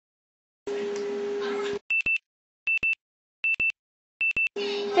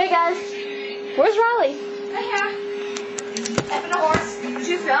on. Where's Riley? Right here. Up in a horse. Did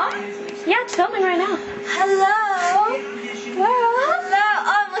you film? Yeah, it's filming right now. Hello. Hello.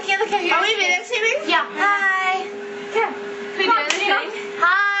 Oh, I'm looking at the computer. Are we videotaping? Yeah. Hi. Here. Can we do anything?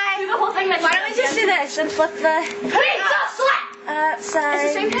 Hi. Do the whole thing. Why don't we just do this and flip the... Pizza slap! Outside.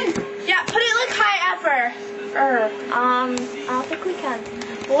 It's the same thing. Yeah, put it like high upper. I don't think we can.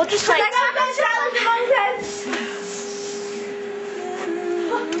 We'll just like... Can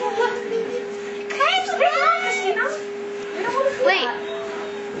Wait.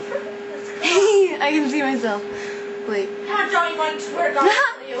 I can see myself. Wait. How Johnny going to swear God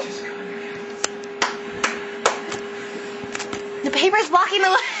to you? The paper's blocking the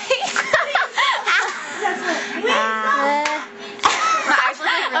light.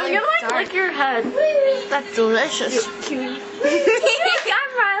 I'm gonna like lick your head. That's delicious. I'm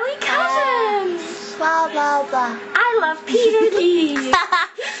Riley Cousins. Blah blah blah. I love Peter Lee. He's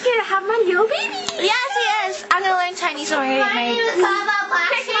gonna have my little baby. Yes, he is. I'm gonna learn Chinese so we're gonna get married.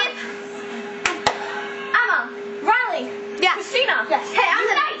 Emma, Riley, Yeah. Christina. Yes. Hey, I'm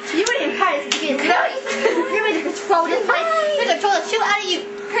the knight. You were in Paris again. You're going to control this place. You're going to control the shit out of you.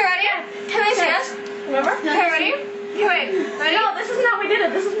 Okay, ready? Can I see us? Remember? Okay, ready? Okay, wait. Ready? No, this isn't how we did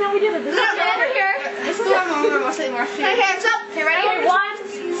it. This isn't how we did it. This is over here. This is more. Okay, hands up. Okay, ready?